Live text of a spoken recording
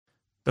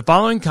The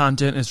following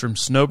content is from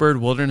Snowbird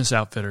Wilderness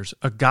Outfitters,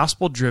 a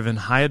gospel-driven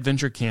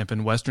high-adventure camp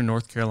in western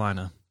North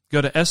Carolina.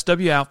 Go to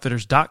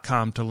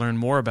swoutfitters.com to learn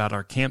more about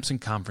our camps and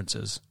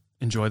conferences.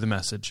 Enjoy the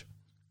message.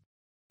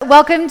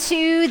 Welcome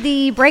to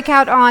the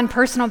breakout on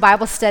personal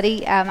Bible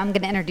study. I'm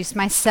going to introduce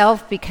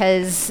myself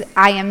because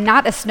I am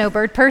not a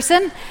Snowbird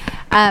person.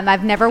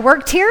 I've never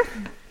worked here.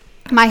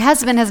 My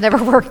husband has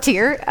never worked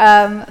here,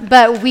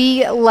 but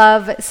we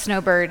love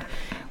Snowbird.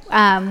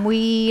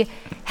 We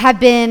have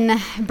been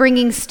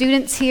bringing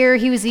students here.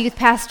 He was a youth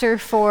pastor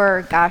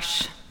for,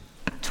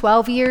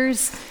 12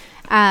 years.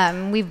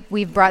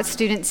 We've brought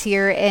students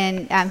here,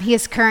 and he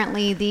is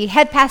currently the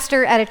head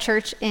pastor at a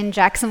church in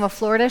Jacksonville,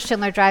 Florida,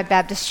 Schindler Drive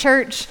Baptist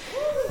Church.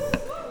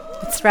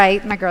 That's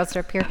right, my girls are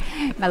up here,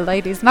 my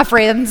ladies, my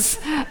friends.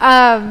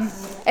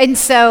 And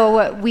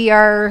so we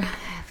are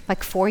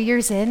like 4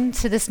 years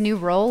into this new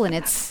role, and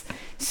it's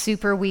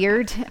super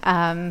weird,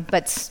 but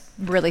it's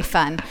really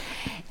fun.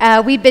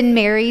 We've been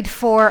married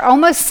for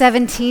almost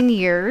 17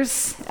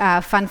 years.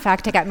 Fun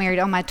fact, I got married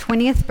on my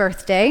 20th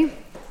birthday,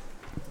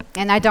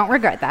 and I don't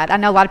regret that. I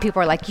know a lot of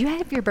people are like, you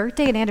have your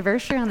birthday and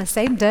anniversary on the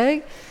same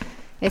day?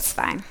 It's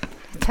fine.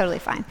 Totally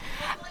fine.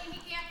 Hopefully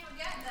he can't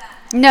forget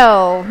that.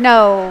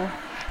 No.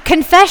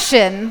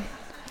 Confession,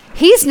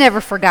 he's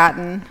never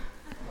forgotten.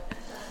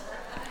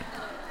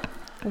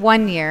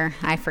 1 year,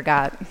 I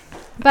forgot.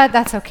 But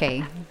that's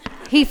okay.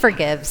 He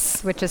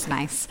forgives, which is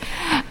nice.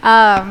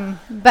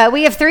 But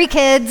we have 3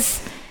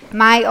 kids.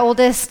 My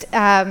oldest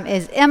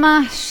is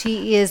Emma.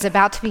 She is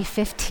about to be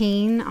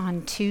 15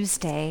 on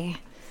Tuesday.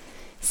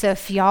 So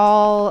if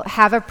y'all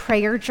have a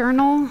prayer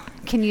journal,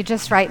 can you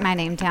just write my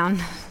name down?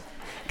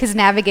 Because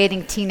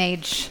navigating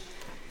teenage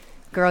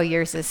girl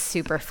years is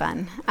super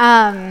fun.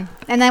 And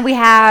then we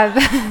have,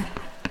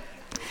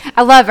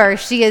 I love her.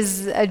 She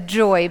is a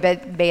joy,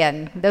 but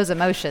man, those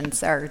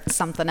emotions are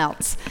something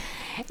else.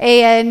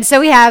 And so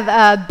we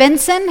have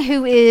Benson,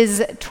 who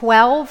is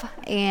 12,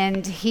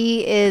 and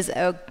he is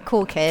a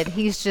cool kid.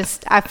 He's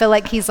just, I feel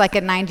like he's like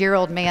a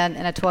 90-year-old man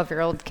in a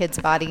 12-year-old kid's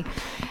body.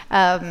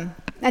 And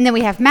then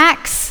we have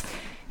Max,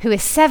 who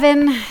is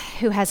 7,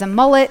 who has a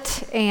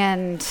mullet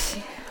and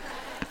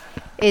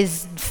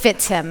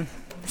fits him.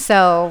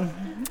 So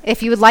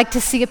if you would like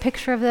to see a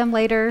picture of them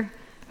later,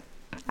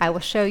 I will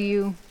show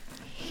you.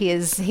 He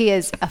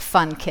is a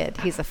fun kid.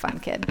 He's a fun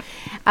kid.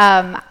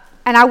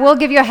 And I will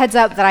give you a heads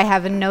up that I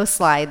have no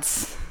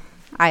slides.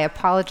 I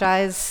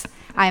apologize.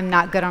 I am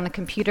not good on a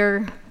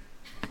computer.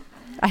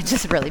 I'm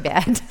just really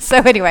bad. So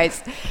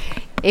anyways,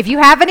 if you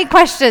have any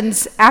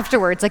questions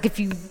afterwards, like if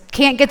you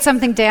can't get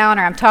something down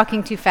or I'm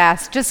talking too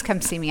fast, just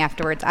come see me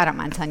afterwards. I don't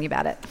mind telling you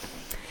about it.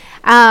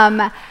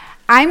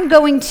 I'm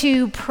going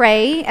to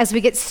pray as we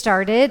get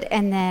started,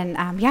 and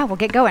then, we'll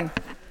get going.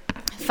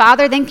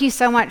 Father, thank you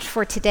so much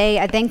for today.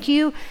 I thank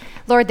you,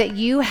 Lord, that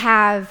you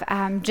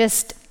have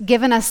just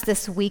given us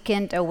this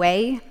weekend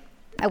away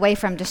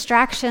from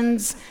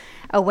distractions,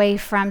 away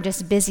from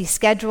just busy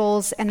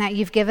schedules, and that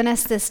you've given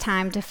us this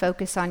time to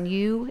focus on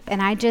you.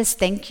 And I just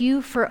thank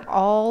you for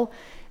all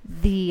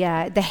the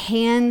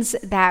hands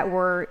that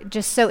were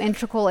just so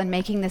integral in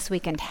making this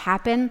weekend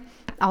happen,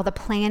 all the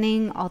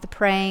planning, all the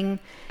praying,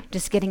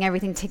 just getting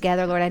everything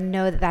together. Lord, I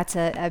know that that's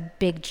a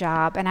big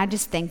job, and I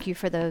just thank you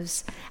for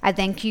those. I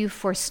thank you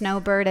for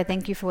Snowbird. I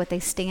thank you for what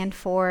they stand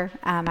for.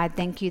 I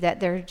thank you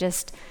that they're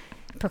just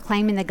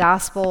proclaiming the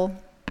gospel,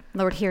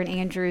 Lord, here in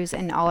Andrews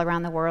and all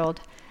around the world.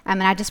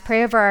 And I just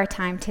pray over our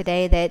time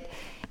today that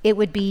it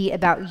would be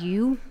about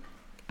you,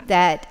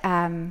 that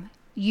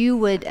you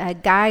would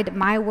guide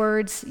my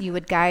words, you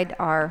would guide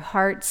our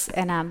hearts,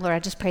 and Lord, I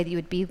just pray that you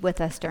would be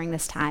with us during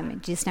this time.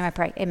 In Jesus' name I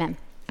pray, amen.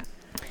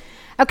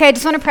 Okay, I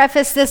just want to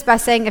preface this by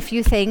saying a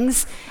few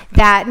things.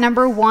 That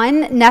number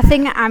one,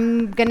 nothing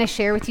I'm going to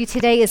share with you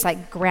today is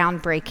like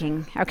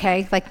groundbreaking,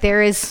 okay? Like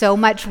there is so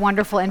much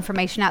wonderful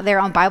information out there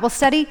on Bible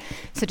study,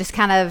 so just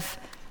kind of,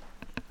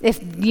 if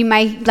you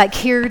might like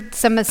hear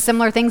some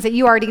similar things that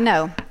you already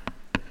know.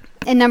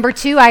 And number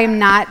two, I am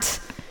not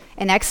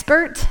an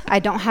expert. I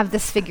don't have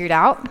this figured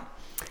out.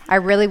 I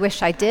really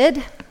wish I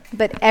did,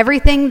 but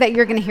everything that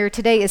you're going to hear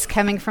today is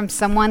coming from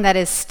someone that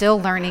is still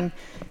learning,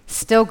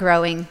 still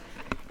growing,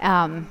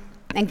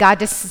 and God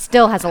just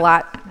still has a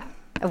lot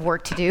of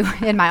work to do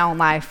in my own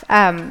life.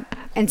 And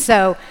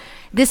so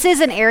this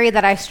is an area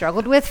that I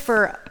struggled with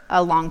for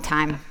a long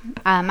time.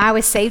 I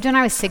was saved when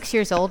I was 6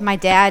 years old. My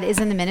dad is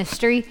in the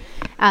ministry,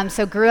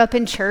 so grew up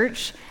in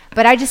church,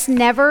 but I just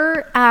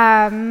never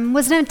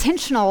was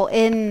intentional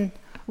in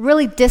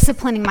really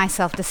disciplining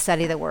myself to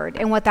study the Word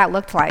and what that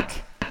looked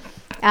like.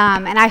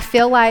 And I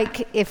feel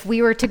like if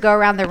we were to go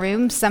around the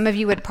room, some of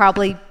you would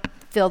probably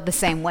feel the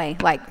same way.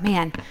 Like,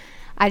 man,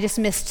 I just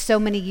missed so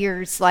many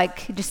years,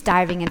 like just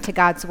diving into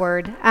God's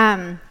Word.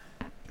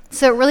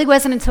 So it really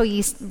wasn't until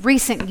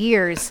recent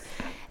years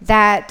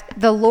that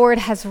the Lord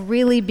has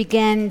really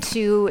begun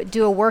to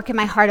do a work in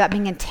my heart about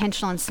being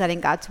intentional in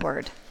studying God's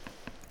Word,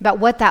 about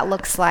what that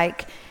looks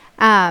like.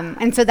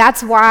 And so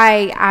that's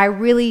why I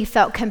really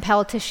felt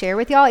compelled to share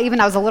with y'all. Even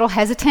I was a little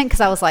hesitant because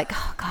I was like,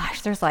 oh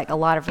gosh, there's like a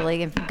lot of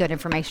really good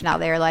information out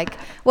there. Like,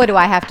 what do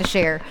I have to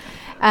share?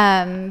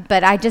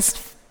 But I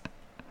just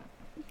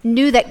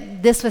knew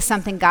that this was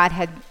something God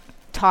had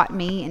taught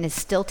me and is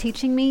still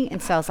teaching me.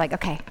 And so I was like,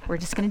 okay, we're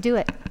just going to do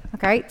it.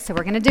 Okay, so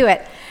we're going to do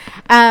it.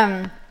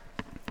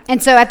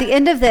 And so at the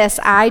end of this,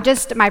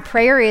 my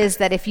prayer is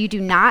that if you do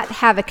not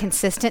have a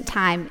consistent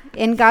time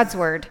in God's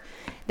Word,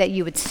 that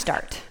you would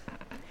start.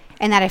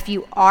 And that if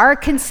you are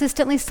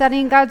consistently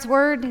studying God's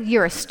Word,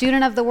 you're a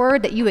student of the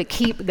Word, that you would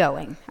keep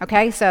going.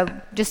 Okay, so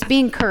just be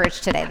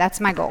encouraged today.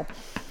 That's my goal.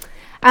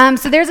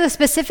 So there's a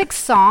specific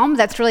psalm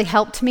that's really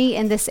helped me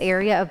in this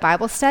area of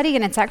Bible study,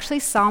 and it's actually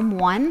Psalm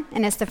 1,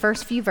 and it's the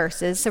first few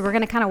verses. So we're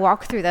going to kind of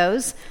walk through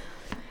those.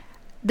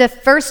 The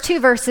first 2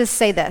 verses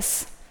say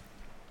this: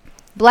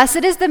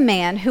 "Blessed is the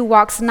man who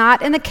walks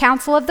not in the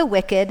counsel of the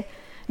wicked,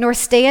 nor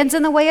stands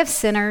in the way of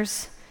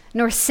sinners,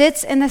 nor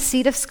sits in the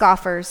seat of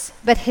scoffers,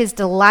 but his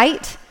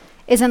delight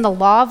is in the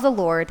law of the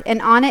Lord,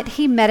 and on it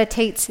he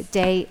meditates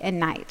day and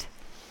night."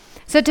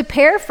 So to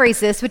paraphrase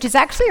this, which is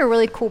actually a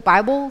really cool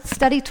Bible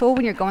study tool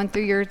when you're going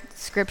through your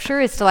scripture,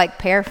 is to like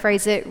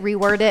paraphrase it,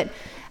 reword it.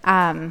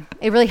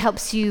 It really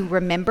helps you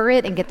remember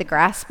it and get the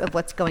grasp of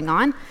what's going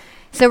on.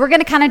 So we're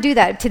going to kind of do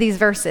that to these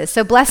verses.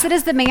 So blessed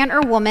is the man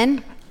or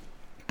woman.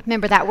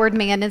 Remember that word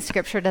man in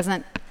scripture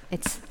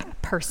it's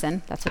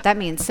person. That's what that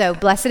means. So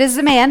blessed is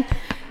the man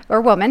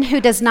or woman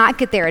who does not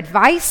get their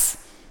advice,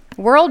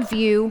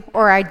 worldview,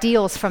 or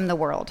ideals from the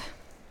world.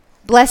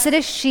 Blessed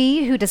is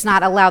she who does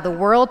not allow the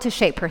world to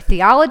shape her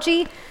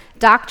theology,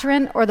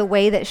 doctrine, or the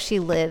way that she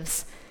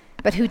lives,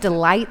 but who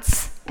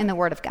delights in the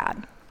Word of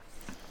God.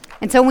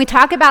 And so when we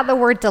talk about the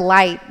word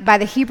delight, by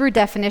the Hebrew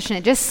definition,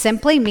 it just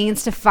simply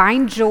means to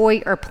find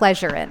joy or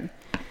pleasure in.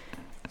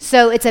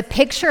 So it's a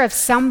picture of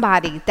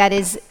somebody that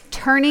is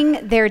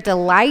turning their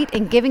delight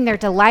and giving their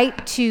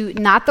delight to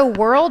not the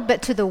world,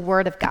 but to the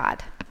Word of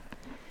God,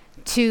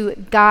 to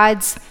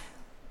God's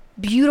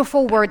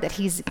beautiful Word that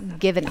He's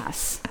given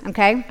us,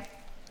 okay?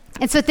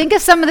 And so think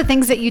of some of the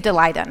things that you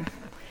delight in,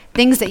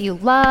 things that you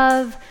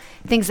love,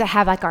 things that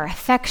have like our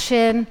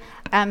affection.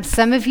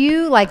 Some of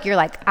you, you're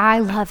like, I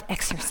love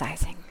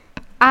exercising.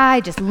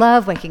 I just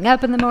love waking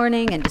up in the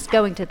morning and just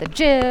going to the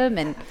gym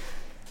and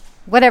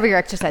whatever your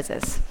exercise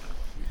is.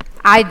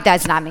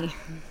 That's not me.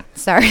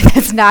 Sorry,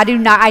 I do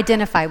not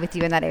identify with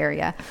you in that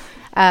area.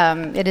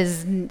 It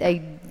is a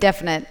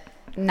definite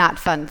not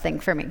fun thing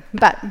for me.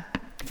 But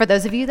for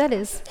those of you, that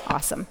is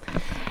awesome.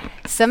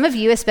 Some of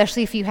you,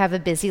 especially if you have a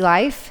busy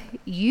life,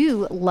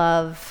 you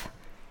love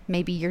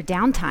maybe your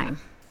downtime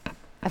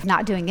of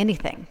not doing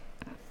anything.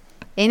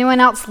 Anyone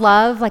else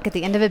love, at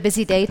the end of a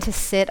busy day, to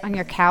sit on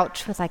your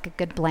couch with a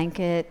good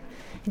blanket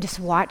and just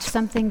watch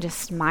something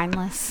just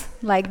mindless?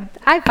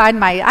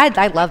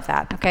 I love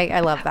that, okay?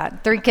 I love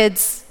that. 3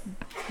 kids,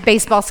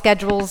 baseball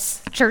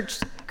schedules,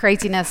 church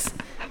craziness.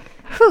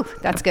 Whew,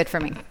 that's good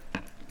for me.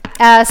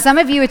 Some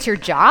of you, it's your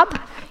job.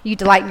 You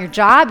delight in your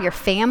job, your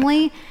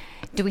family.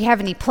 Do we have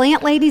any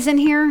plant ladies in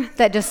here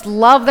that just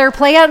love their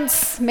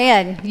plants?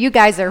 Man, you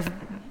guys are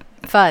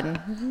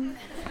fun.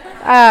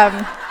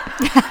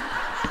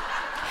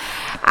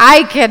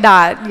 I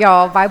cannot,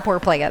 y'all, my poor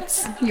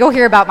plants. You'll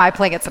hear about my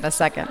plants in a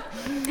second.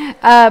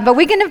 But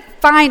we can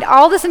find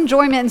all this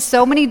enjoyment in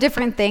so many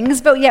different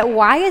things, but yet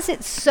why is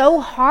it so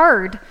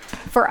hard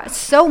for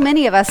so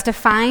many of us to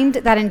find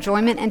that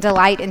enjoyment and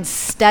delight in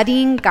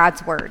studying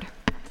God's Word?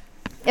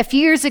 A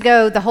few years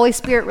ago, the Holy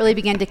Spirit really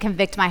began to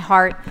convict my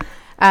heart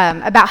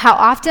about how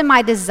often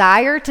my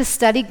desire to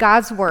study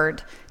God's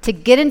Word, to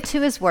get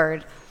into His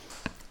Word,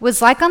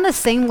 was on the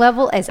same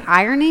level as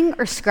ironing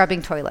or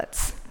scrubbing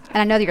toilets. And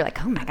I know that you're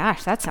like, oh my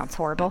gosh, that sounds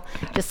horrible.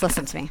 Just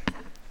listen to me.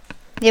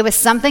 It was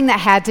something that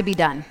had to be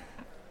done.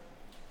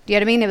 Do you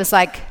know what I mean? It was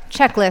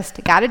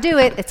checklist, got to do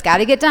it, it's got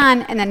to get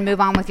done, and then move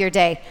on with your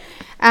day.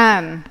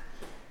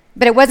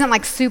 But it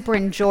wasn't super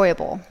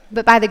enjoyable.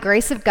 But by the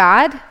grace of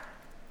God,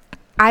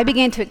 I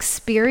began to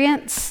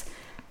experience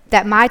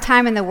that my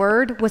time in the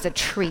Word was a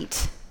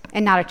treat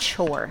and not a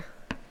chore.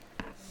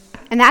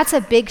 And that's a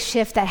big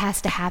shift that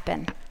has to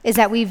happen, is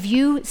that we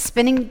view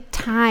spending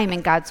time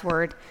in God's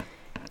Word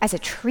as a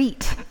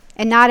treat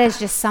and not as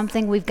just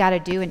something we've got to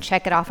do and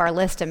check it off our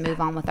list and move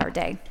on with our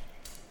day.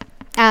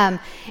 And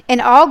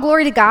all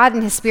glory to God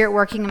and His Spirit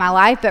working in my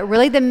life, but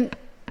really the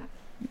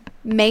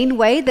main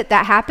way that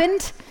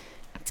happened,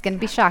 it's going to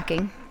be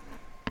shocking,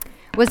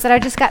 was that I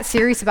just got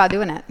serious about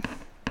doing it.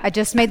 I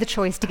just made the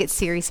choice to get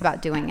serious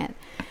about doing it.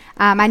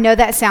 I know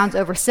that sounds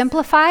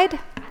oversimplified,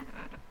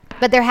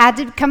 but there had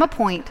to come a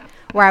point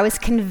where I was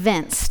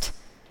convinced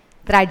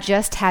that I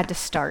just had to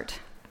start.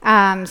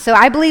 So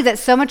I believe that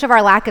so much of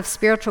our lack of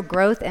spiritual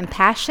growth and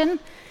passion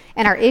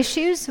and our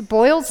issues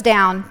boils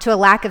down to a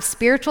lack of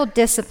spiritual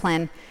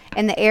discipline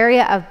in the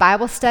area of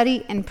Bible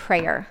study and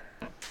prayer.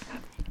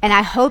 And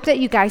I hope that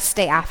you guys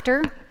stay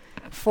after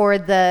for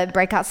the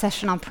breakout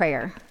session on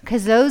prayer,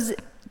 because those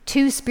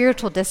 2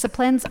 spiritual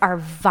disciplines are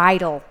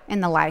vital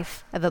in the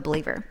life of a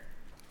believer.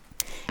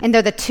 And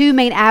they're the two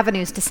main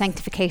avenues to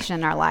sanctification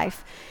in our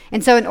life.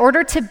 And so in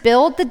order to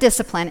build the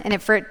discipline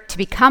and for it to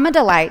become a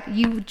delight,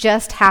 you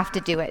just have to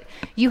do it.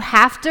 You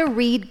have to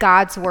read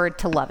God's word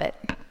to love it.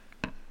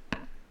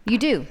 You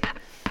do.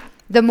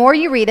 The more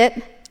you read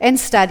it and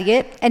study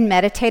it and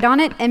meditate on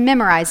it and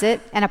memorize it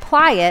and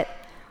apply it,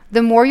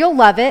 the more you'll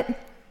love it.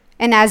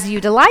 And as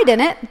you delight in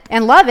it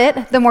and love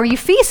it, the more you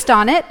feast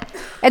on it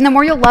and the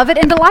more you'll love it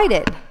and delight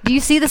it. Do you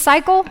see the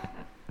cycle?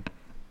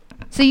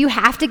 So you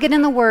have to get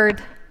in the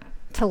word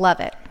to love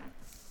it.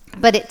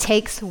 But it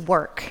takes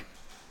work.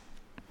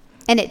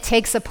 And it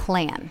takes a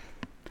plan.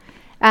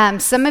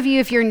 Some of you,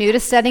 if you're new to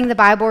studying the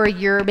Bible or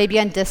you're maybe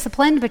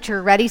undisciplined, but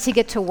you're ready to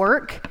get to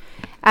work,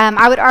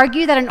 I would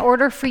argue that in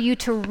order for you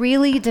to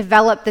really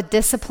develop the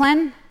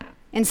discipline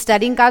in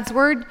studying God's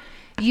word,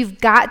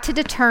 you've got to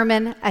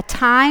determine a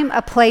time,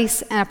 a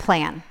place, and a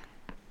plan.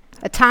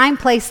 A time,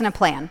 place, and a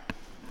plan.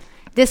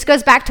 This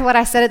goes back to what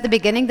I said at the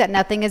beginning, that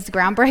nothing is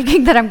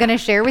groundbreaking that I'm going to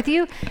share with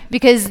you,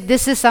 because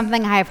this is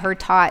something I have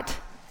heard taught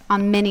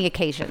on many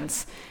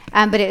occasions.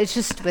 But it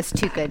just was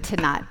too good to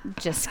not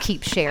just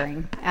keep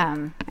sharing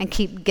and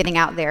keep getting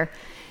out there.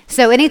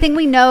 So anything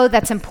we know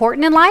that's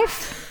important in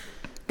life,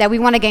 that we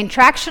want to gain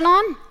traction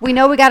on, we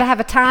know we got to have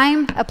a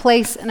time, a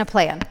place, and a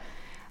plan.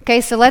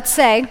 Okay, so let's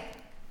say,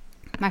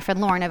 my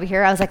friend Lauren over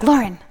here, I was like,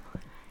 Lauren,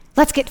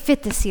 let's get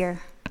fit this year.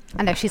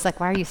 I know, she's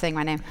like, why are you saying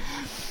my name?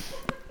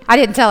 I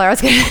didn't tell her I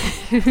was going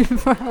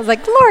to. I was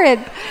like,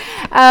 Lauren,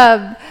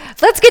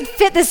 let's get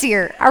fit this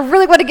year. I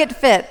really want to get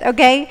fit,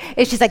 okay?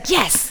 And she's like,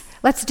 yes,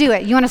 let's do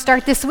it. You want to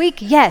start this week?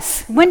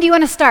 Yes. When do you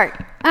want to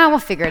start? We'll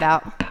figure it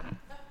out.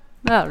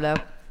 I don't know.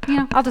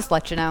 I'll just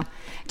let you know.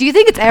 Do you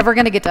think it's ever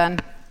going to get done?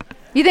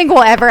 You think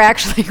we'll ever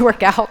actually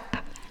work out?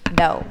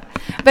 No.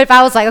 But if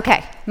I was like,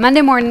 okay,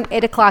 Monday morning,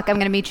 8 o'clock, I'm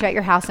going to meet you at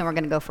your house and we're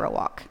going to go for a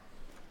walk.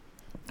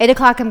 8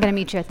 o'clock, I'm going to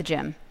meet you at the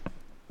gym.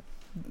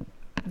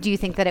 Do you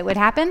think that it would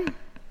happen?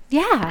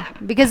 Yeah,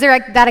 because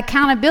that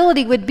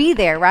accountability would be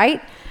there,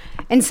 right?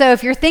 And so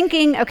if you're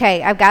thinking,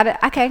 okay, I got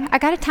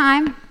a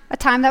time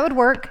that would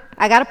work.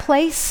 I got a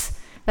place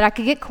that I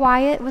could get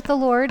quiet with the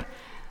Lord.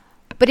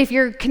 But if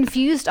you're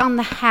confused on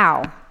the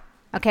how,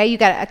 okay, you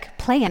got a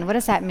plan. What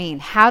does that mean?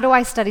 How do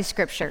I study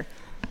Scripture?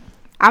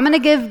 I'm going to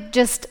give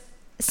just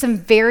some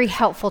very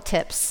helpful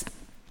tips.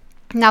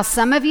 Now,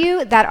 some of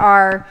you that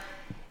are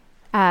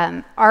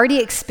already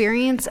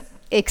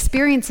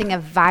experiencing a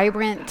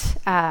vibrant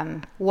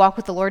walk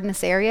with the Lord in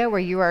this area where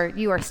you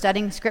are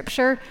studying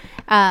Scripture,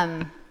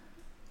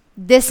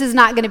 this is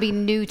not going to be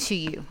new to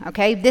you,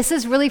 okay? This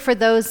is really for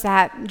those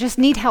that just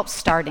need help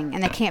starting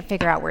and they can't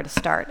figure out where to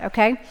start,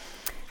 okay?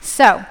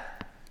 So,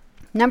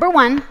 number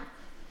one,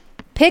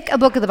 pick a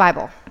book of the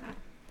Bible.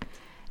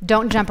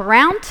 Don't jump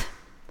around.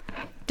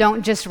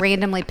 Don't just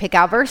randomly pick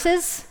out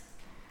verses.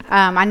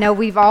 I know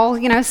we've all,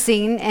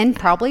 seen and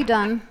probably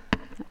done,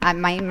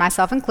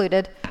 myself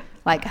included,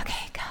 like,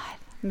 okay, God,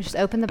 let me just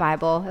open the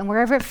Bible, and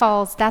wherever it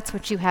falls, that's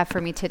what you have for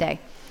me today.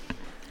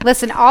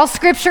 Listen, all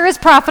Scripture is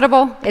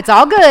profitable. It's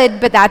all good,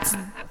 but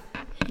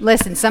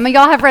listen, some of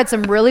y'all have read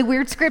some really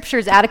weird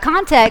scriptures out of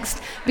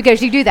context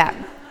because you do that.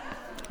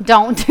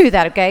 Don't do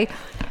that, okay?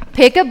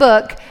 Pick a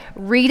book,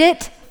 read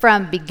it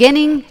from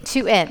beginning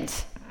to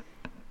end.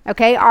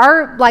 Okay,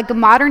 our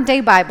modern day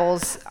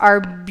Bibles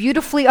are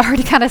beautifully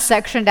already kind of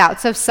sectioned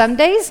out. So some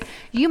days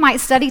you might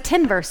study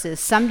 10 verses.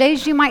 Some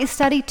days you might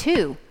study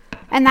 2,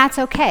 and that's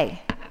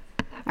okay.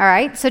 All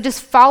right, so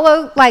just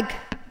follow,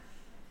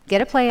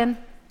 get a plan,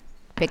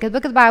 pick a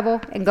book of the Bible,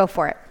 and go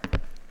for it.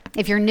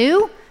 If you're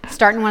new,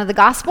 start in one of the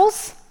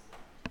Gospels.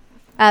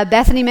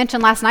 Bethany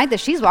mentioned last night that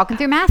she's walking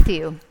through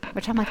Matthew,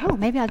 which I'm like, oh,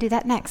 maybe I'll do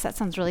that next. That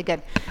sounds really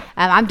good.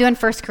 I'm doing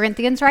 1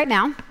 Corinthians right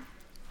now.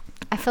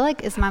 I feel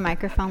like, is my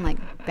microphone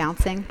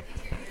bouncing?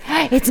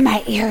 It's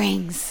my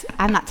earrings.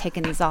 I'm not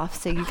taking these off,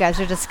 so you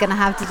guys are just going to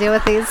have to deal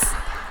with these.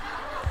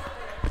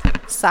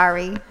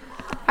 Sorry.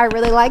 I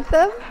really like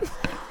them.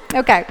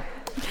 Okay.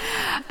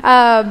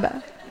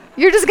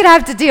 You're just going to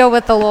have to deal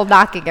with the little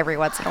knocking every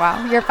once in a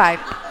while. You're fine.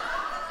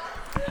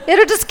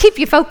 It'll just keep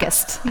you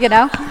focused,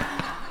 All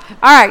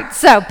right,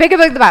 so pick a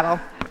book of the Bible.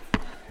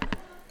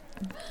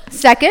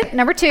 Second,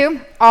 number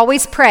 2,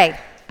 always pray.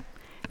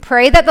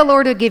 Pray that the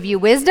Lord would give you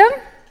wisdom,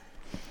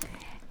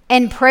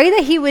 and pray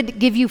that he would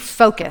give you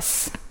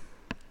focus.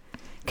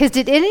 Because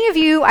did any of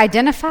you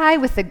identify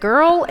with the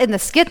girl in the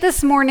skit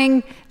this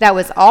morning that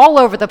was all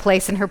over the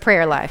place in her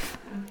prayer life?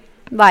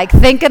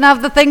 Thinking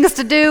of the things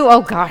to do.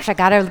 Oh gosh, I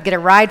got to get a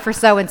ride for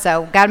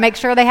so-and-so. Got to make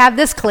sure they have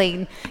this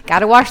clean. Got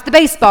to wash the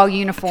baseball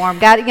uniform.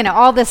 Got to,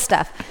 all this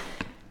stuff.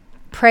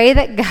 Pray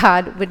that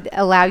God would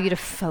allow you to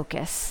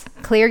focus.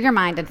 Clear your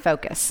mind and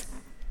focus.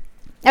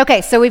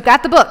 Okay, so we've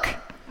got the book.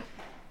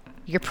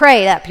 You're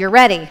prayed up. You're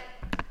ready.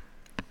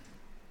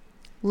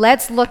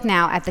 Let's look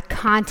now at the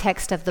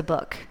context of the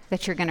book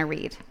that you're going to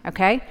read,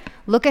 okay?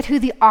 Look at who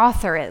the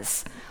author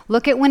is.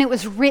 Look at when it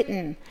was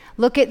written.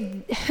 Look at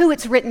who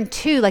it's written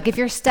to. Like if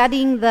you're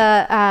studying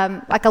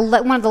one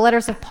of the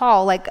letters of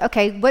Paul, like,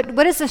 okay,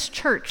 what is this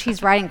church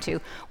he's writing to?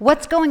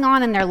 What's going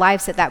on in their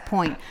lives at that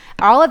point?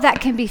 All of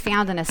that can be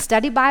found in a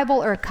study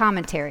Bible or a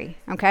commentary,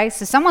 okay?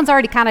 So someone's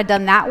already kind of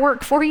done that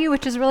work for you,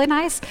 which is really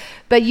nice.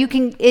 But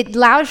it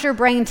allows your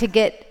brain to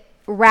get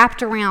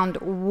wrapped around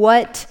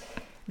what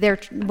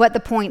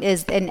the point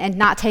is and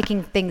not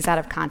taking things out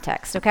of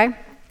context, okay?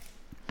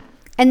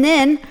 And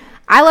then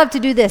I love to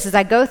do this is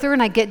I go through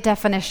and I get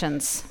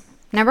definitions.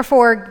 Number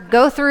 4,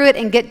 go through it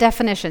and get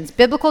definitions,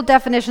 biblical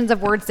definitions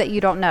of words that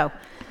you don't know.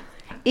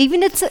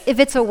 Even if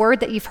it's a word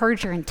that you've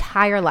heard your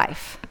entire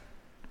life,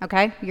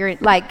 okay? You're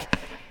like,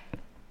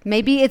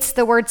 maybe it's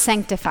the word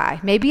sanctify.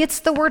 Maybe it's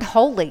the word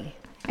holy.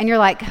 And you're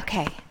like,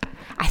 okay,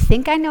 I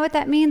think I know what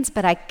that means,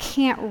 but I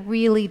can't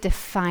really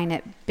define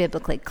it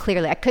biblically,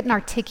 clearly. I couldn't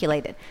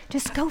articulate it.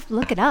 Just go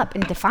look it up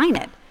and define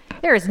it.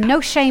 There is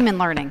no shame in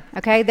learning,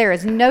 okay? There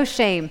is no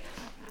shame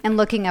in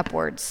looking up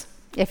words.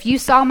 If you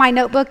saw my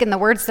notebook and the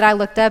words that I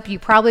looked up, you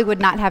probably would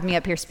not have me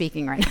up here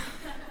speaking right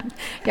now.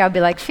 Yeah, I'd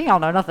be like, she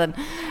don't know nothing.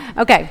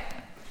 Okay.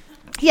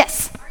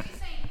 Yes. Are you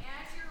saying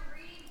as you're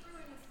reading through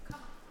and you've come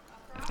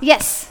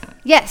across?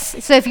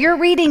 Yes. So if you're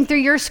reading through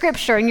your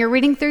scripture and you're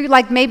reading through,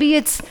 like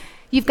maybe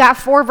you've got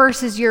 4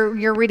 verses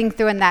you're reading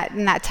through in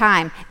that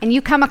time, and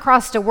you come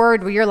across a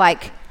word where you're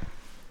like,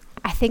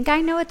 I think I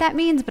know what that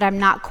means, but I'm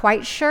not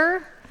quite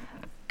sure.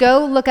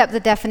 Go look up the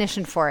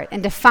definition for it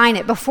and define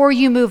it before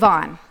you move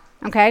on.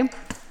 Okay?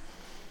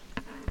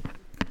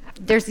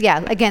 There's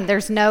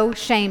no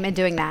shame in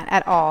doing that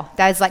at all.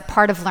 That is like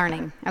part of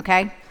learning,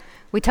 okay?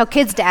 We tell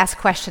kids to ask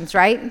questions,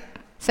 right?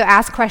 So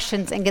ask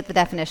questions and get the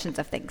definitions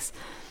of things.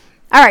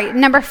 All right,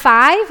 number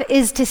 5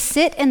 is to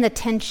sit in the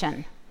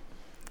tension.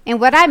 And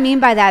what I mean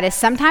by that is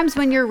sometimes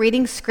when you're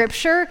reading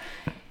scripture,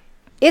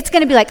 it's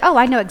going to be like, oh,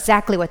 I know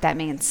exactly what that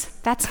means.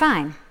 That's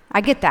fine.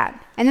 I get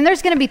that. And then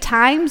there's going to be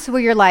times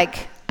where you're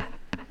like,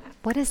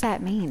 what does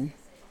that mean?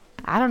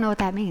 I don't know what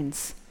that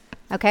means.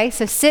 Okay,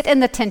 so sit in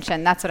the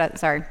tension.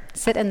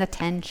 Sit in the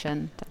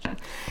tension.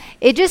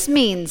 It just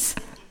means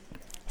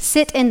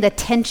sit in the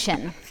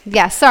tension.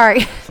 Yeah,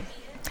 sorry.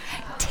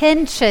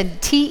 Tension,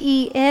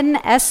 Tension.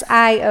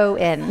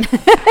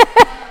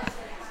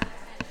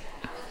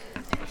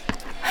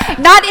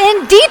 Not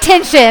in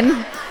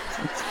detention.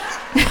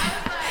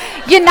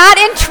 You're not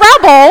in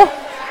trouble.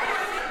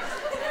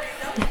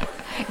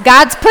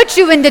 God's put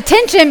you in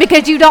detention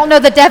because you don't know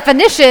the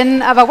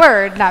definition of a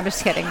word. No, I'm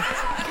just kidding.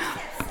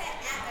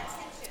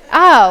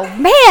 Oh,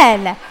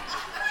 man.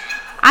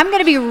 I'm going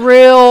to be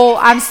real.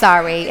 I'm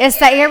sorry. It's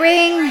the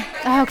earring.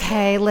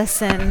 Okay,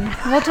 listen.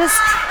 We'll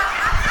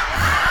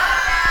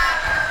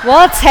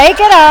take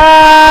it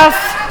off.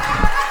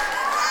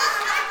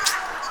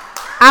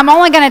 I'm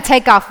only going to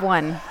take off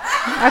one.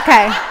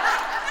 Okay.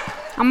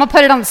 I'm going to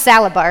put it on the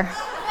salad bar.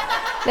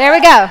 There we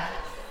go.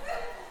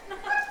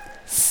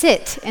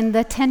 Sit in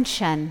the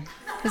tension.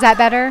 Is that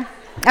better?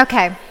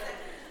 Okay.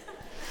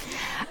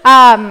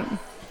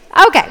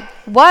 Okay.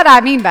 What I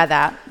mean by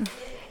that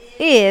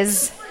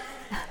is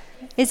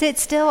it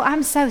still,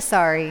 I'm so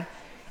sorry.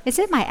 Is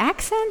it my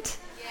accent?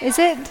 Is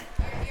it?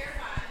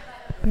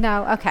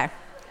 No, okay.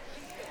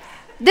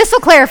 This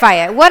will clarify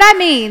it. What I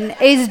mean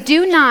is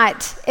do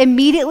not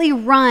immediately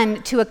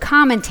run to a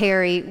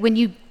commentary when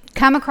you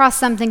come across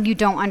something you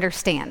don't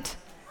understand.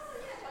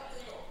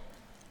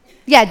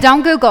 Yeah,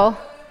 don't Google.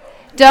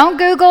 Don't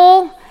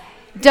Google.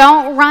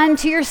 Don't run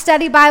to your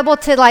study Bible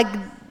to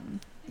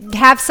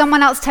have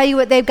someone else tell you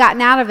what they've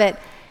gotten out of it.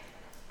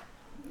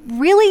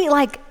 Really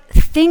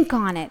think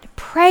on it.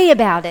 Pray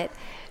about it.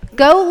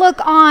 Go look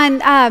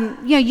on,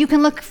 you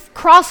can look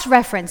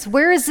cross-reference.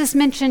 Where is this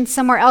mentioned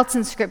somewhere else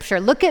in Scripture?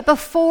 Look at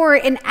before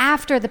and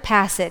after the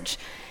passage.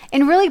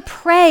 And really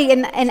pray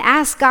and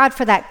ask God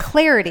for that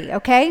clarity,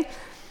 okay?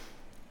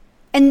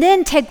 And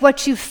then take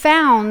what you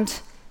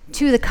found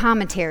to the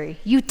commentary.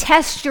 You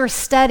test your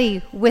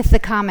study with the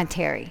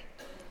commentary.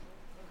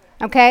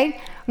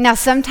 Okay? Now,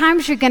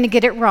 sometimes you're going to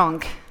get it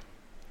wrong.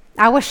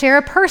 I will share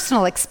a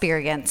personal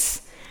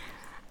experience.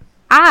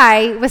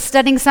 I was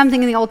studying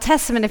something in the Old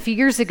Testament a few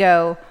years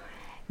ago.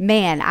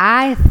 Man,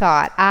 I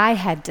thought I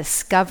had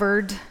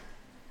discovered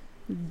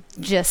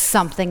just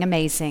something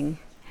amazing.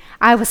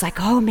 I was like,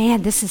 oh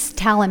man, this is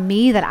telling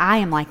me that I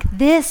am like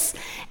this,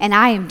 and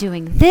I am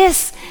doing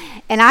this.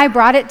 And I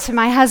brought it to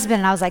my husband,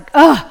 and I was like,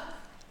 oh,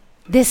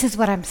 this is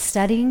what I'm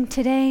studying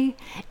today.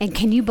 And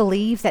can you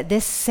believe that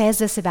this says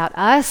this about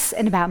us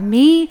and about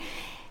me?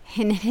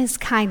 And in his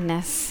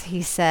kindness,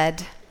 he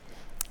said,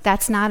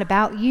 that's not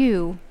about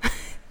you.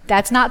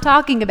 That's not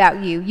talking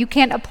about you. You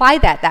can't apply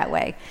that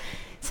way.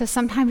 So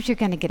sometimes you're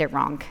going to get it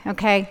wrong,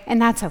 okay?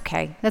 And that's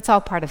okay. That's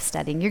all part of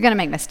studying. You're going to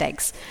make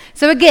mistakes.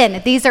 So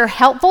again, these are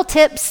helpful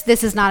tips.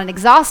 This is not an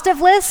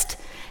exhaustive list.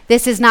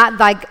 This is not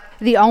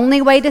the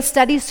only way to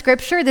study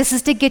Scripture. This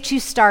is to get you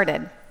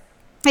started.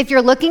 If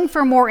you're looking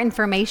for more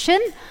information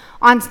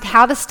on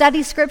how to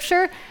study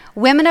Scripture,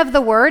 Women of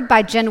the Word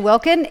by Jen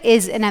Wilkin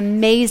is an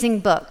amazing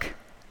book.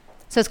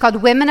 So it's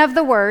called Women of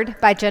the Word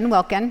by Jen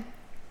Wilkin.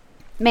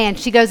 Man,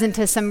 she goes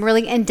into some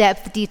really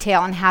in-depth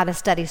detail on how to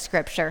study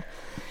Scripture.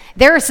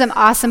 There are some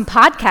awesome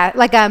podcasts,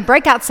 like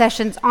breakout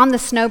sessions on the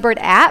Snowbird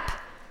app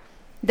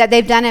that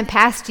they've done in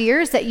past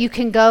years that you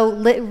can go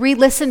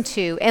re-listen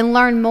to and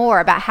learn more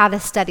about how to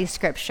study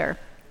Scripture.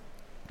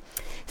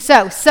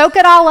 So soak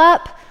it all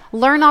up,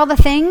 learn all the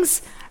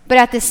things, but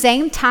at the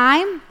same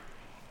time,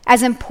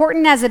 as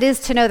important as it is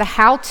to know the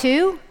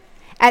how-to,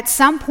 at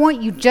some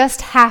point you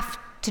just have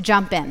to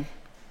jump in.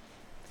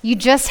 You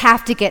just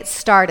have to get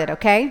started,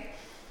 okay?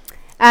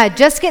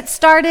 Just get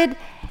started,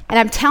 and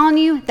I'm telling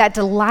you that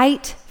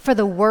delight for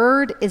the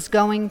Word is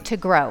going to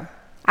grow.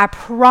 I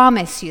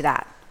promise you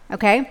that,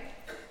 okay?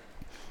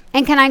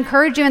 And can I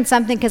encourage you in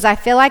something, because I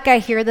feel like I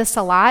hear this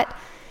a lot,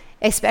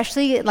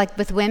 especially like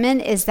with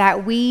women, is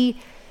that we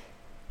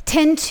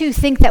tend to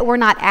think that we're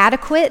not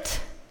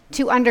adequate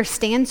to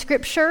understand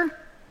Scripture,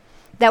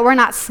 that we're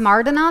not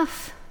smart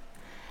enough,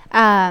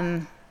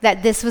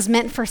 that this was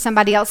meant for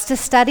somebody else to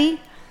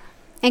study.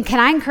 And can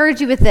I encourage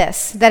you with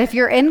this, that if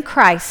you're in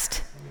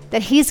Christ,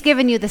 that He's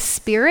given you the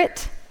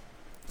Spirit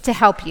to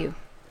help you.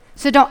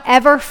 So don't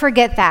ever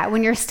forget that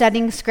when you're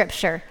studying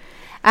Scripture.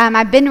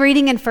 I've been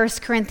reading in 1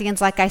 Corinthians,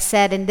 like I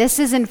said, and this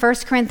is in 1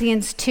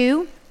 Corinthians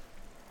 2,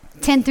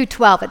 10 through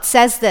 12. It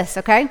says this,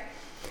 okay?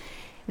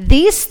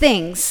 These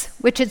things,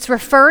 which it's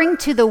referring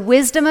to the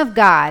wisdom of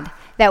God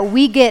that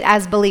we get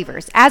as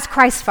believers, as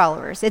Christ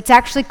followers. It's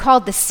actually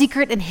called the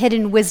secret and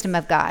hidden wisdom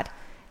of God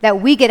that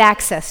we get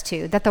access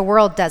to, that the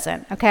world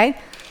doesn't, okay?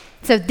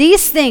 So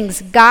these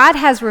things God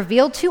has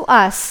revealed to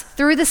us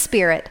through the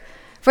Spirit,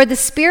 for the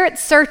Spirit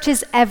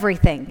searches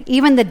everything,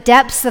 even the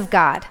depths of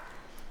God.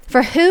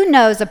 For who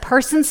knows a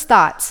person's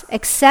thoughts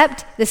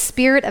except the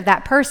spirit of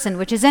that person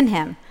which is in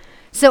him?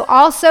 So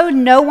also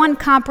no one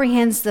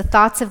comprehends the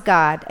thoughts of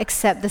God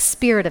except the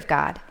Spirit of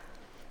God.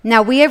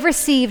 Now we have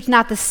received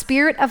not the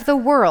spirit of the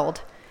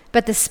world,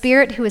 but the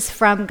Spirit who is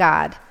from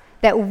God,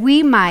 that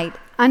we might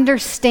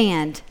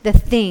understand the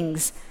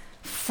things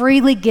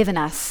freely given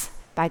us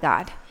by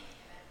God.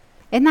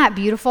 Isn't that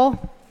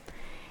beautiful?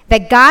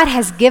 That God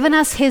has given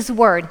us His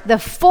Word, the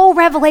full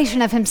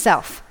revelation of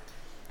Himself,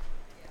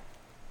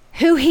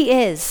 who He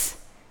is,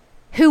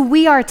 who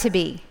we are to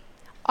be.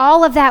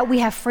 All of that we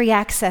have free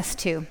access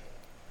to.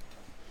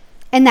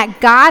 And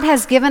that God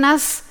has given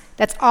us,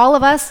 that's all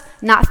of us,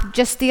 not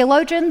just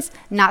theologians,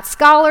 not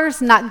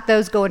scholars, not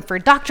those going for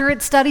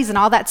doctorate studies and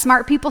all that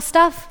smart people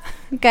stuff,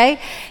 okay?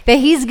 That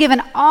He's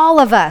given all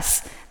of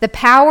us the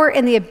power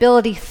and the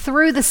ability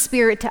through the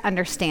Spirit to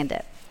understand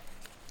it.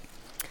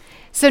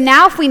 So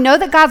now if we know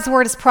that God's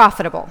Word is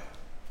profitable,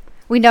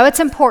 we know it's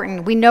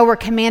important, we know we're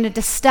commanded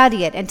to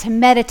study it and to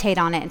meditate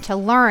on it and to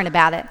learn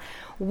about it,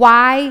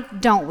 why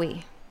don't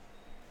we?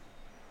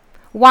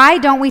 Why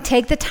don't we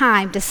take the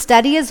time to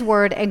study His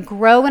Word and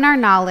grow in our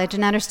knowledge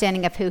and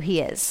understanding of who He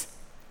is?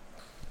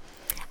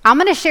 I'm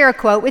going to share a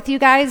quote with you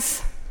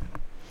guys,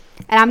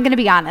 and I'm going to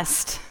be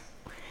honest.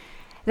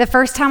 The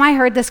first time I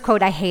heard this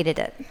quote, I hated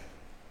it.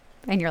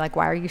 And you're like,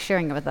 why are you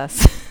sharing it with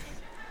us?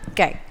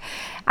 Okay.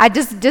 I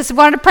just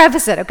wanted to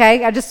preface it,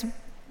 okay? I just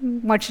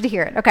want you to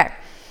hear it. Okay.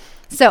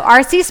 So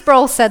R.C.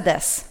 Sproul said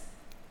this: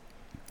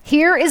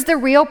 here is the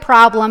real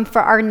problem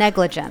for our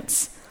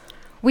negligence.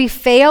 We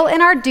fail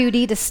in our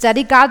duty to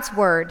study God's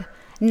Word,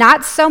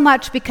 not so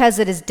much because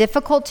it is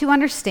difficult to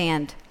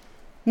understand,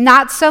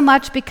 not so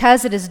much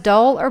because it is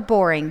dull or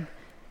boring,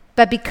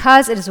 but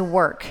because it is a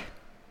work.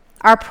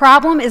 Our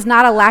problem is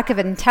not a lack of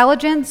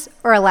intelligence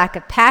or a lack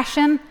of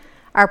passion.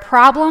 Our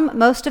problem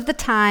most of the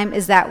time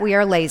is that we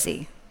are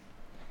lazy.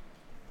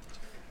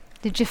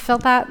 Did you feel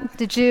that?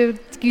 Did you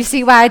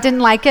see why I didn't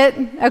like it?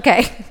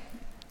 Okay.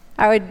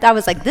 I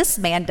was like, this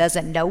man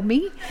doesn't know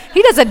me.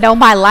 He doesn't know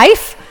my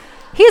life.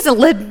 He hasn't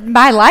lived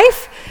my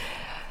life.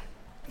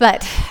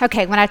 But,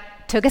 okay, when I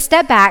took a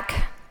step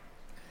back,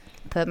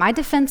 put my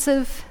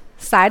defensive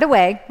side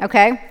away,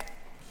 okay,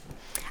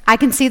 I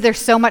can see there's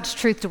so much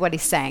truth to what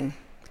he's saying.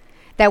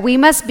 That we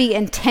must be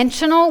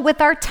intentional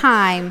with our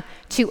time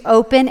to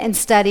open and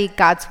study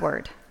God's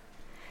Word.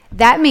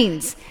 That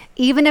means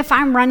even if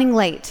I'm running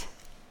late,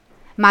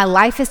 my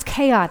life is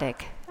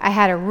chaotic, I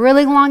had a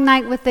really long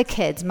night with the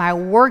kids, my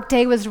work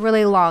day was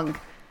really long,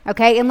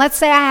 okay? And let's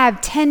say I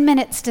have 10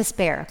 minutes to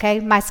spare, okay?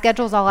 My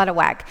schedule's all out of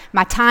whack.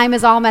 My time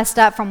is all messed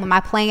up from my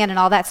plan and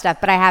all that stuff,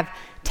 but I have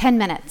 10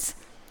 minutes.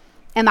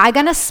 Am I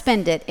going to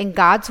spend it in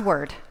God's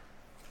Word?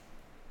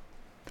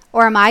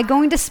 Or am I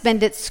going to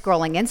spend it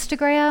scrolling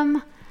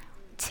Instagram,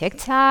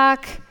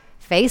 TikTok,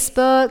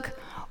 Facebook,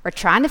 or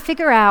trying to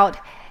figure out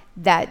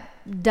that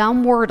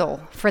dumb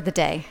Wordle for the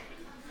day?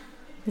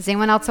 Is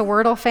anyone else a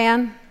Wordle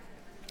fan?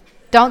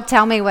 Don't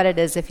tell me what it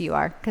is if you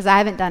are, because I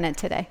haven't done it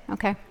today,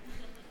 okay?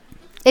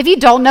 If you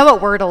don't know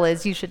what Wordle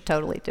is, you should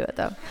totally do it,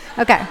 though.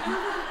 Okay.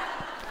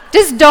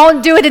 Just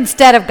don't do it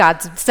instead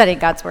of studying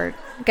God's Word,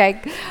 okay?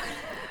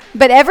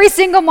 But every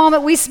single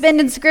moment we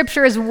spend in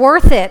Scripture is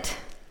worth it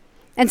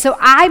And so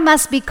I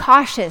must be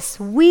cautious.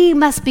 We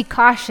must be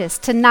cautious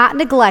to not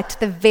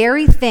neglect the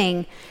very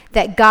thing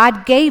that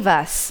God gave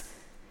us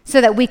so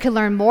that we can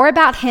learn more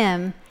about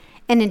him,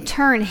 and in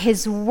turn,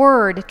 his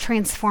word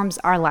transforms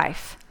our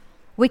life.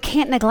 We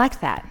can't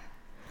neglect that.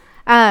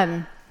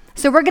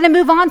 So we're going to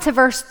move on to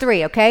verse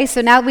 3, okay?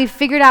 So now we've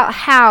figured out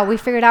how, we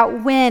figured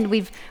out when,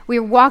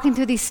 we're walking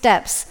through these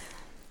steps.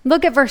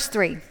 Look at verse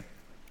 3.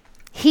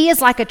 He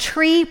is like a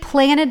tree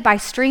planted by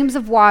streams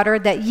of water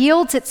that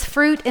yields its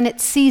fruit in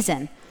its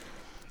season,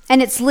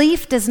 and its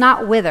leaf does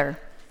not wither.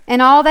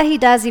 In all that he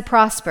does, he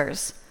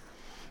prospers.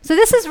 So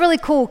this is really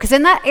cool because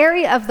in that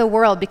area of the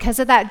world, because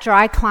of that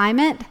dry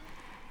climate,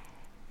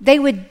 they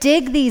would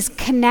dig these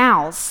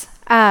canals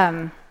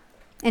and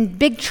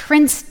big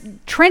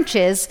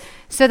trenches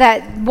so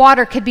that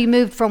water could be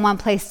moved from one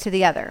place to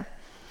the other.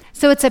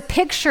 So it's a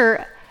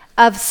picture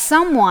of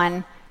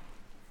someone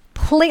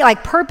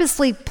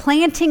purposely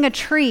planting a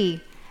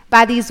tree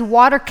by these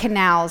water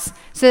canals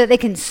so that they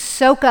can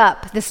soak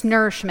up this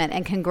nourishment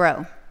and can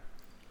grow.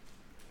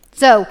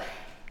 So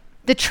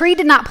the tree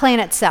did not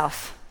plant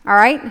itself, all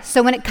right?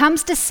 So when it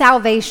comes to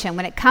salvation,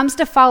 when it comes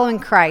to following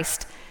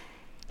Christ,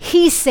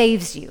 he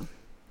saves you.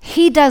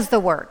 He does the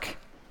work,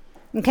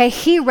 okay?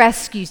 He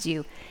rescues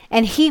you,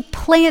 and he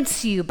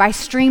plants you by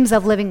streams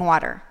of living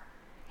water.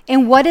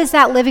 And what is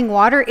that living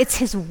water? It's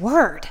his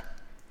word.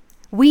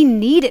 We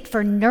need it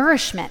for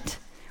nourishment.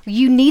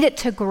 You need it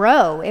to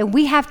grow, and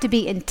we have to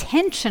be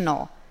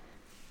intentional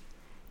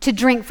to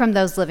drink from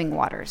those living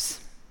waters.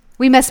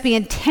 We must be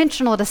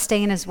intentional to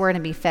stay in his word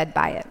and be fed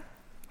by it.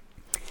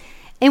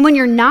 And when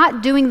you're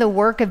not doing the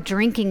work of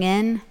drinking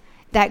in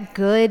that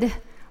good,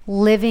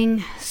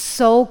 living,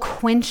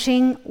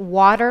 soul-quenching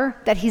water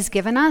that he's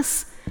given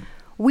us,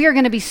 we are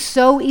going to be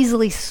so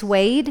easily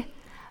swayed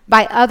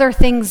by other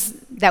things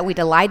that we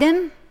delight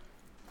in.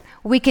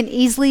 We can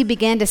easily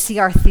begin to see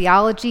our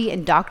theology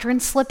and doctrine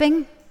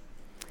slipping.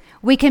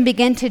 We can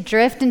begin to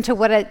drift into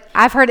what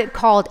I've heard it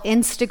called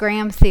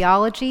Instagram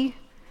theology,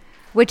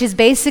 which is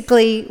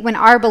basically when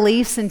our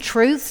beliefs and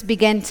truths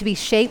begin to be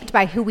shaped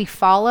by who we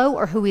follow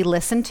or who we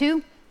listen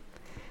to.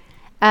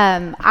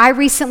 I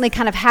recently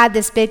kind of had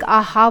this big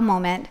aha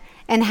moment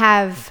and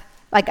have,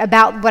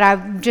 about what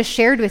I've just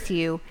shared with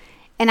you,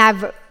 and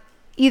I've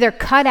either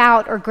cut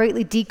out or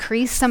greatly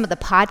decreased some of the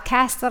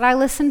podcasts that I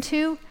listen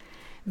to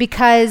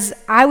because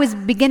I was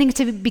beginning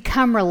to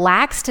become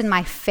relaxed in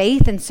my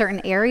faith in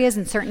certain areas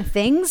and certain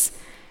things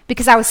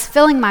because I was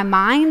filling my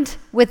mind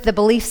with the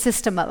belief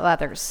system of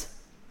others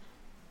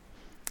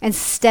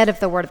instead of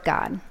the Word of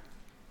God.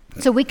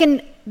 So we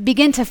can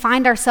begin to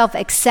find ourselves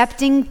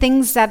accepting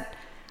things that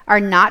are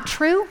not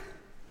true,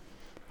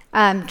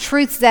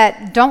 truths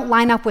that don't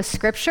line up with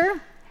Scripture,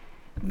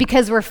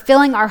 because we're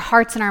filling our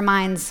hearts and our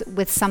minds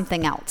with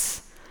something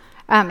else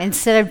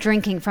instead of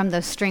drinking from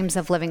those streams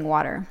of living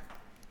water.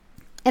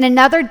 And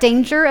another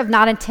danger of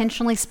not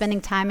intentionally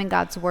spending time in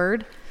God's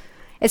Word,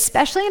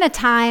 especially in a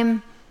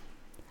time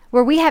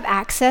where we have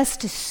access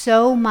to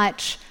so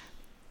much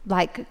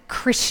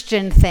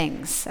Christian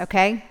things,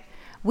 okay?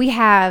 We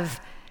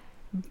have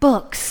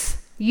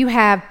books, you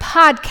have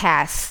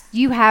podcasts,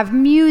 you have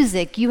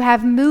music, you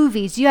have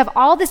movies, you have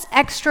all this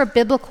extra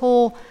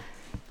biblical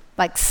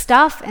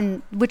stuff,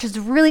 and which is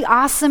really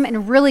awesome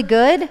and really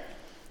good,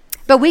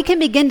 but we can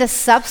begin to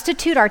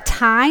substitute our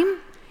time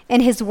in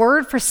his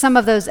word for some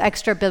of those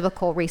extra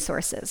biblical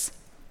resources.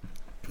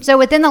 So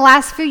within the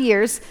last few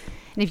years,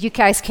 and if you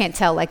guys can't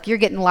tell, you're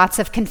getting lots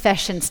of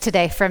confessions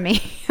today from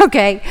me,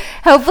 okay?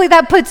 Hopefully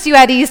that puts you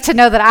at ease to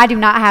know that I do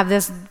not have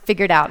this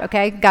figured out,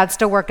 okay? God's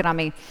still working on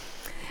me.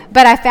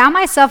 But I found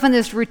myself in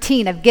this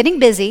routine of getting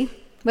busy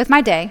with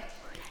my day,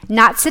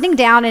 not sitting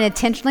down and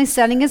intentionally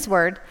studying his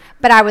word,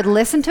 but I would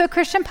listen to a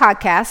Christian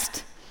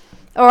podcast,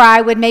 or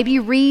I would maybe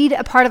read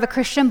a part of a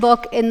Christian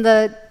book in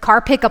the car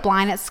pickup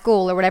line at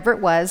school or whatever it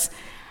was,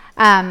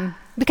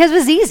 because it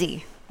was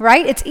easy,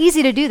 right? It's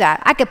easy to do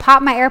that. I could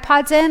pop my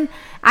AirPods in,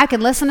 I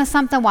could listen to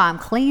something while I'm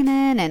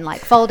cleaning and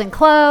folding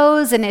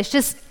clothes, and it's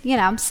just,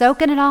 I'm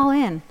soaking it all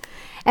in.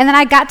 And then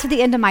I got to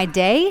the end of my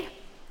day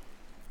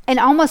and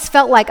almost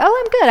felt like,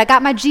 oh, I'm good. I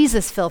got my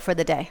Jesus fill for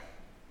the day.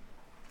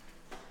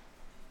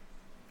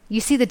 You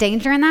see the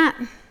danger in that?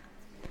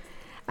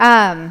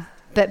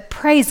 But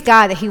praise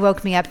God that he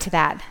woke me up to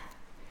that.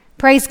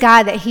 Praise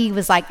God that he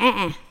was like,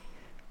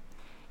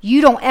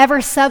 you don't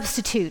ever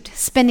substitute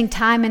spending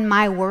time in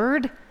my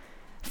word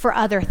for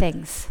other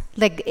things.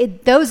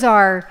 Those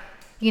are,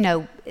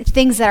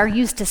 things that are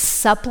used to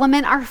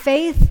supplement our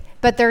faith,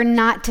 but they're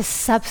not to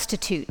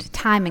substitute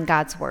time in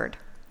God's word.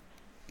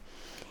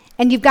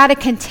 And you've got to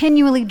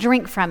continually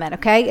drink from it,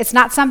 okay? It's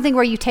not something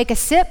where you take a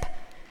sip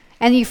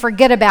and you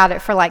forget about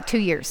it for 2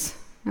 years,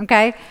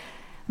 okay?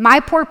 My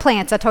poor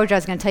plants, I told you I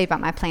was going to tell you about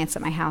my plants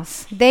at my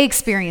house. They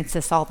experience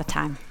this all the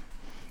time.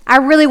 I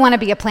really want to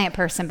be a plant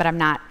person, but I'm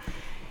not.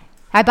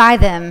 I buy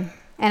them,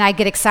 and I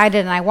get excited,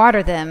 and I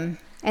water them,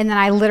 and then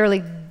I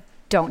literally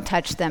don't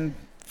touch them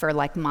for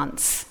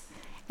months.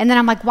 And then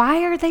I'm like,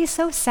 why are they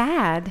so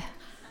sad?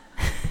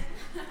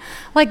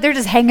 They're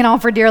just hanging on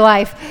for dear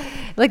life.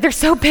 Like, they're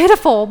so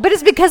pitiful, but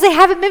it's because they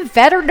haven't been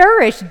fed or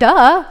nourished.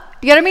 Duh.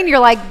 You know what I mean? You're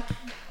like,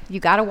 you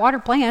got to water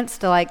plants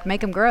to like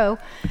make them grow.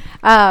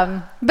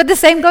 But the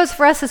same goes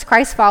for us as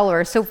Christ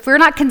followers. So if we're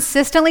not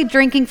consistently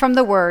drinking from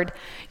the word,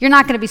 you're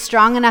not going to be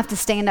strong enough to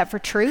stand up for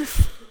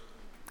truth,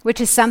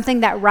 which is something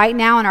that right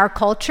now in our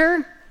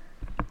culture,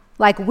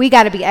 like, we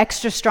got to be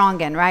extra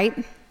strong in,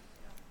 right?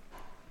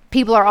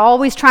 People are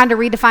always trying to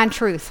redefine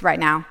truth right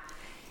now.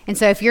 And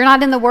so if you're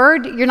not in the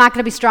word, you're not going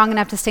to be strong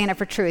enough to stand up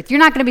for truth. You're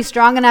not going to be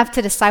strong enough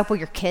to disciple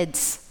your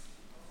kids.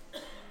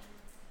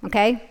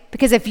 Okay?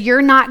 Because if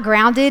you're not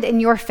grounded in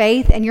your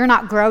faith and you're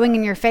not growing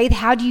in your faith,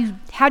 how do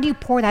you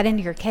pour that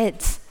into your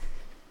kids?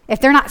 If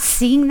they're not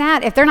seeing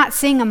that, if they're not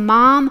seeing a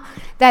mom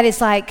that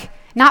is like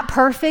not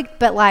perfect,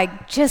 but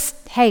like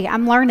just, hey,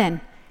 I'm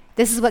learning.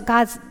 This is what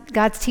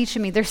God's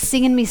teaching me. They're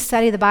seeing me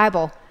study the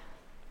Bible.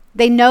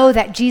 They know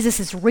that Jesus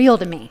is real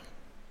to me.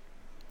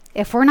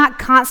 If we're not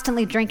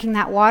constantly drinking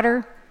that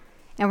water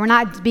and we're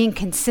not being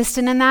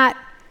consistent in that,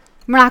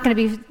 we're not going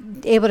to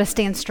be able to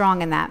stand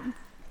strong in that.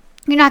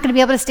 You're not going to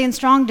be able to stand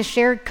strong to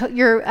share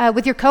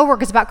with your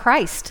coworkers about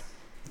Christ,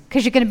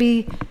 because you're going to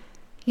be,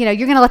 you're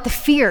going to let the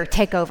fear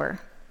take over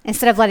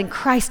instead of letting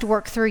Christ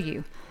work through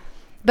you.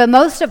 But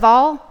most of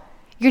all,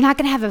 you're not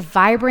going to have a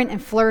vibrant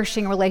and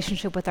flourishing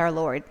relationship with our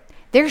Lord.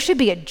 There should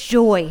be a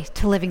joy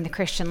to living the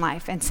Christian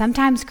life, and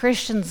sometimes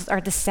Christians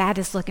are the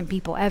saddest looking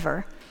people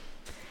ever.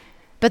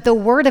 But the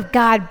Word of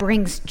God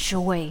brings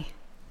joy.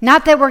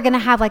 Not that we're going to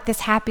have like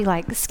this happy,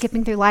 like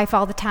skipping through life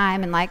all the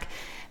time,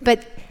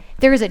 but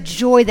there is a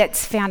joy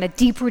that's found, a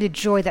deep-rooted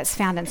joy that's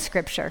found in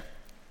Scripture.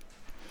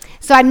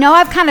 So I know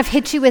I've kind of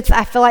hit you with,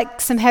 I feel like,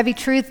 some heavy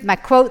truth. My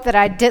quote that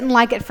I didn't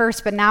like at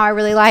first, but now I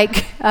really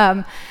like.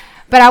 But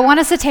I want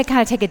us to take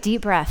a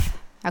deep breath,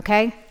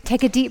 okay?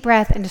 Take a deep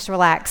breath and just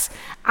relax.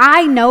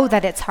 I know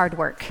that it's hard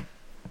work.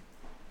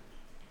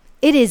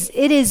 It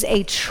is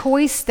a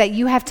choice that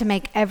you have to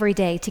make every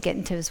day to get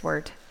into His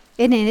Word.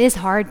 And it is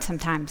hard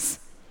sometimes.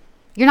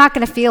 You're not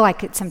going to feel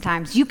like it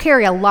sometimes. You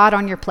carry a lot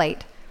on your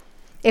plate.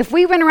 If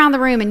we went around the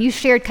room and you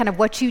shared kind of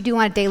what you do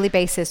on a daily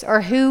basis,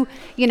 or who,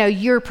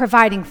 you're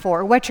providing for,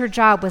 or what your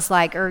job was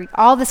like, or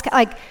all this,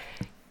 like,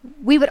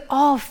 we would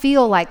all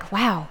feel like,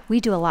 wow,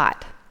 we do a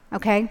lot,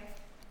 okay?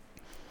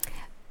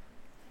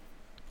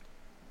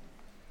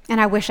 And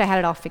I wish I had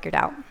it all figured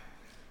out.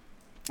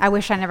 I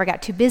wish I never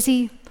got too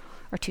busy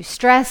or too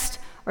stressed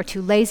or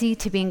too lazy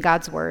to be in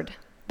God's Word.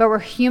 But we're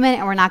human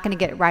and we're not going to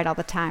get it right all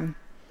the time.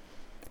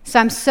 So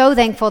I'm so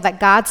thankful that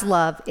God's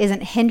love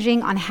isn't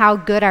hinging on how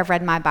good I've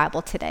read my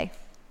Bible today.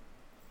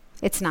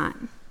 It's not.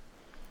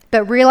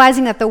 But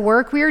realizing that the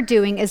work we are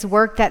doing is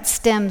work that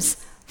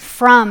stems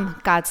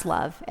from God's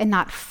love and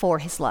not for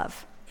His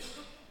love.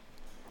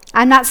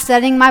 I'm not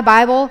studying my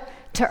Bible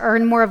to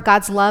earn more of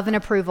God's love and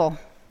approval.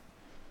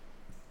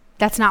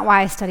 That's not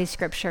why I study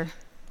Scripture.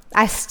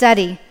 I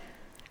study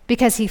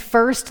because He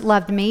first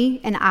loved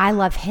me and I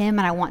love Him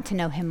and I want to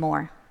know Him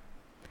more.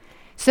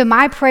 So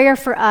my prayer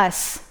for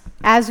us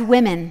as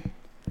women,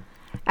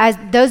 as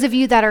those of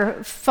you that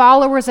are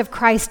followers of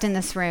Christ in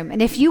this room,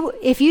 and if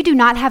you do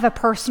not have a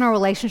personal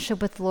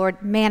relationship with the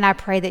Lord, man, I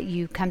pray that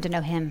you come to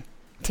know Him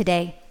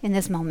today in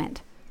this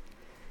moment.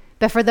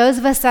 But for those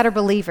of us that are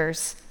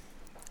believers,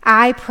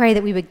 I pray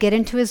that we would get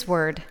into His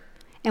Word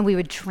and we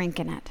would drink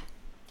in it.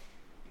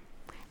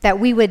 That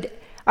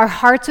our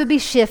hearts would be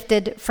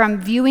shifted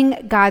from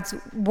viewing God's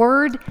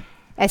Word,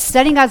 as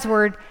studying God's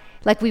Word,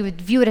 like we would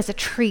view it as a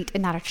treat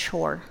and not a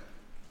chore.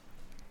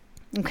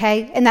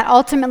 Okay? And that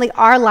ultimately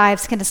our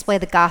lives can display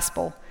the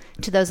gospel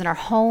to those in our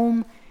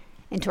home,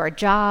 into our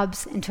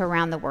jobs, and to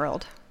around the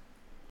world.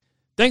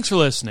 Thanks for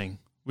listening.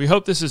 We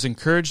hope this has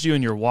encouraged you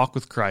in your walk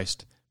with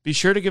Christ. Be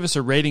sure to give us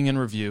a rating and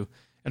review.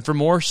 And for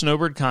more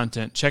Snowbird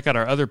content, check out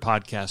our other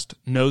podcast,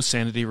 No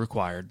Sanity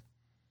Required.